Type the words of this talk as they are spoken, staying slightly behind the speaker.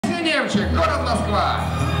Немчик, город Москва.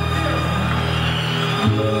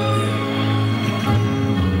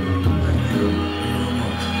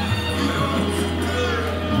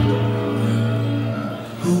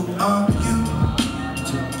 Who are you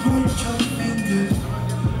to point your fingers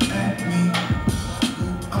at me? Who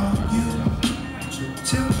are you to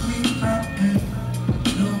tell me I am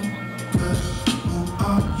no good? Who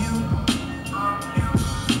are you?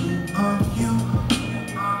 Who are you?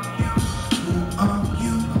 Who are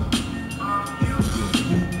you?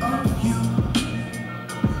 Who are you?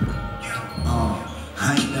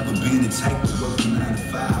 I ain't never been the type to work a 9 to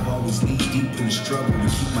 5. Always knee deep in the struggle to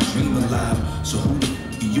keep my dream alive. So who the f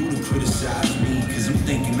are you to criticize me? Cause I'm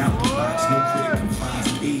thinking out the box, no critic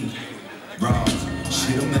confines P. Bros,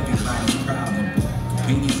 shit, I'm everybody's problem.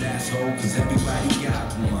 Opinions asshole, cause everybody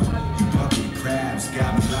got one. You bucket crabs,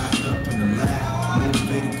 got me locked up in the lab.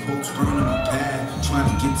 Motivated quotes burning my pad, trying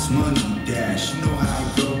to get this money dash. You know how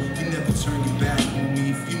it go, you never turn your back on me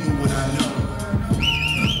if you know what I know.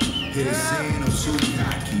 Here they saying I'm too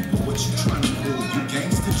cocky, but what you trying to do? You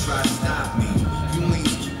gangster, try to stop me. You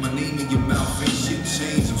lanes keep my name in your mouth, ain't shit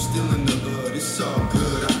changed. I'm still in the hood, it's all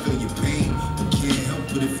good. I feel your pain, but can't help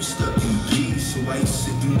it if you're stuck in the peace. So why you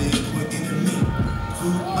sitting there pointing at me? Who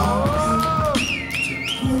are you to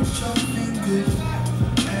point your fingers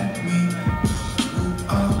at me? Who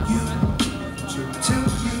are you to tell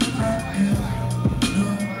me I am no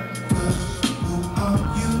good? Who are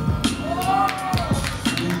you?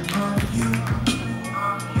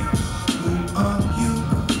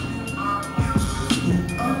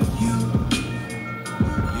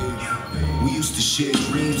 We used to share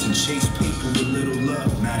dreams and chase people with little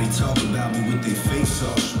love. Now they talk about me with their face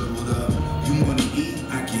all shriveled up. You wanna eat?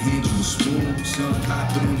 I can hand you a spoon. Some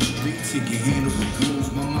popping on the streets, it can handle with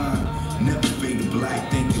goons. My mind never fade to black,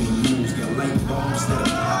 thinking the moves. Got light bulbs that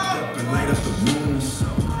are popped up and light up the rooms. So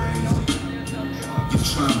crazy. You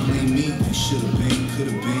try and blame me, you should've been,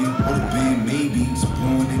 could've been, would've been, maybe.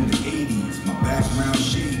 Born in the 80s, my background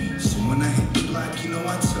shady. So when I hit the block, you know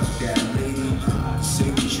I took that lady. Say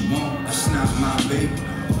what you want, that's not my baby.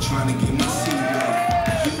 I'm trying to get my seat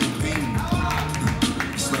right, you the pain.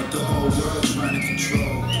 It's like the whole world trying to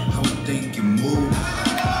control how I think and move.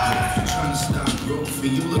 But if you're trying to stop growth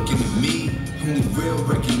and you looking at me, only real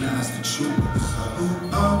recognize the truth. Who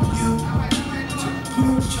are you to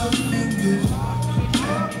point your fingers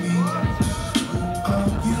at me? Who are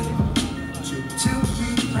you to tell me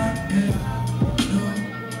I am no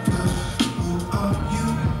good? Who are you?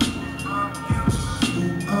 Who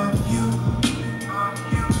are you?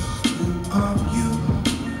 Who are you?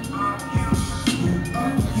 Who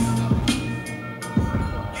are you?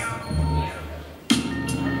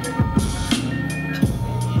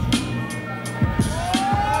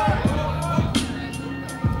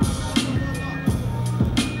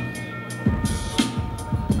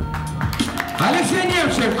 Alexey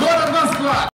Nemchik, город Москва.